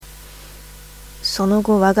その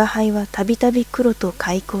後我が輩はたびたび黒と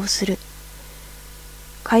開口する。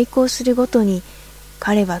開口するごとに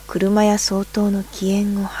彼は車や相当の奇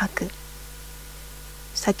縁を吐く。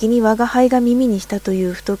先に我が輩が耳にしたとい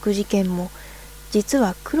う不徳事件も実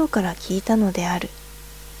は黒から聞いたのである。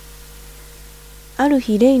ある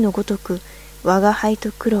日例のごとく我が輩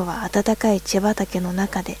と黒は暖かい茶畑の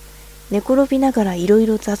中で寝転びながらいろい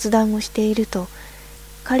ろ雑談をしていると、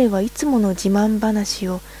彼はいつもの自慢話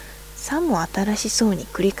をさも新しそうに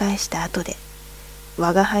繰り返した後で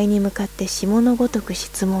我が輩に向かって下のごとく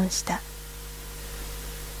質問した。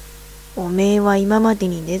おめえは今まで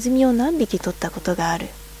にネズミを何匹取ったことがある？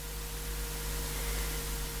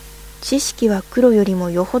知識は黒よりも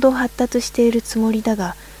よほど発達しているつもりだ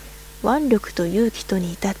が、腕力と勇気と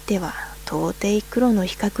に至っては到底黒の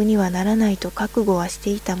比較にはならないと覚悟はして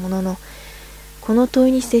いたものの、この問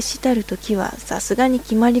いに接したる時はさすがに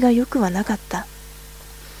決まりがよくはなかった。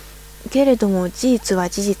けれども事実は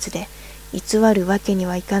事実で偽るわけに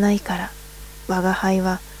はいかないから、我が輩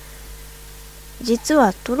は実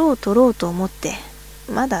は取ろうと思って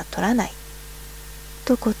まだ取らない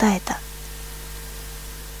と答えた。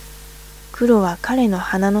黒は彼の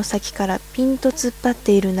鼻の先からピンと突っ張っ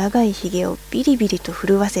ている長いひげをビリビリと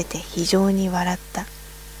震わせて非常に笑った。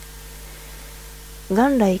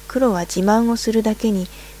元来黒は自慢をするだけに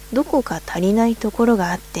どこか足りないところ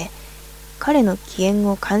があって、彼の機嫌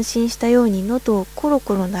を感心したように喉をコロ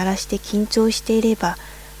コロ鳴らして緊張していれば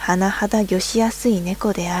甚だ御しやすい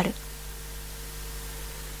猫である。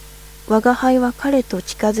我が輩は彼と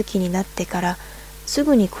近づきになってからす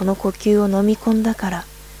ぐにこの呼吸を飲み込んだから、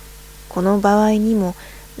この場合にも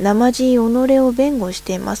生地己を弁護し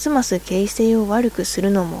てますます形勢を悪くする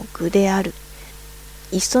のも愚である。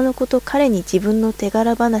いっそのこと彼に自分の手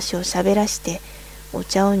柄話をしゃべらしてお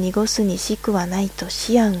茶を濁すにしくはないと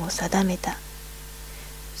思案を定めた。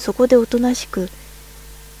そこでおとなしく、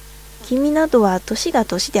君などは年が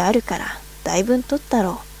年であるからだいぶん取った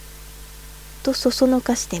ろうとそその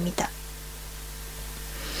かしてみた。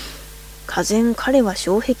かぜん彼は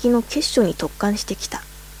障壁の結所に突貫してきた。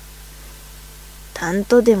たん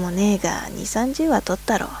とでもねえが2、30は取っ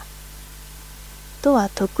たろうとは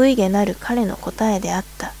得意げなる彼の答えであっ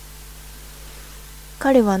た。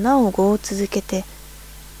彼はなお語を続けて、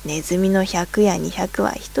ネズミの100や200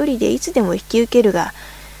は一人でいつでも引き受けるが、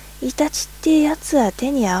イタチってやつは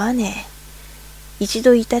手に合わねえ。一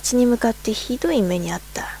度イタチに向かってひどい目にあっ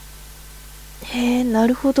た。へえ、な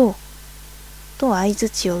るほど。と相づ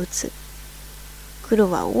ちを打つ。黒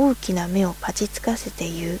は大きな目をパチつかせて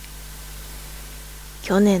言う。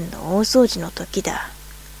去年の大掃除の時だ。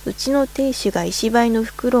うちの亭主が石灰の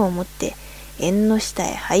袋を持って縁の下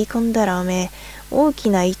へ這い込んだらおめえ、大き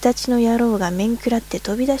なイタチの野郎が面食らって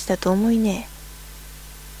飛び出したと思いね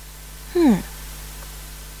え。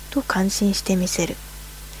と感心してみせる。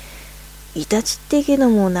イタチってけど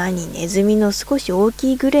も何、ネズミの少し大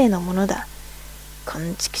きいぐれえのものだ。こ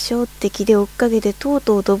んちくしょうって気で追っかけてとう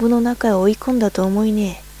とうドブの中へ追い込んだと思い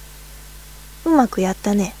ねえ。うまくやっ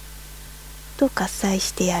たね。と喝采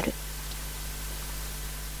してやる。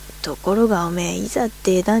ところがおめえ、いざっ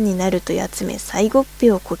て段になるとやつめ最後っ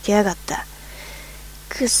ぺをこきやがった。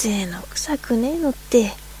くせえの臭くねえのっ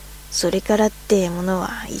て、それからってもの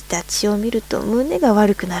はイタチを見ると胸が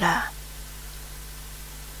悪くなら。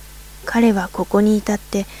彼はここに至っ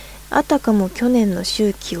てあたかも去年の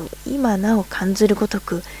周期を今なお感ずるごと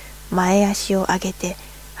く前足を上げて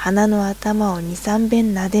鼻の頭を2、3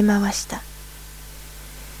遍撫で回した。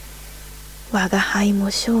我が輩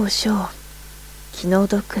も少々気の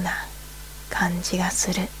毒な感じが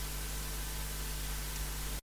する。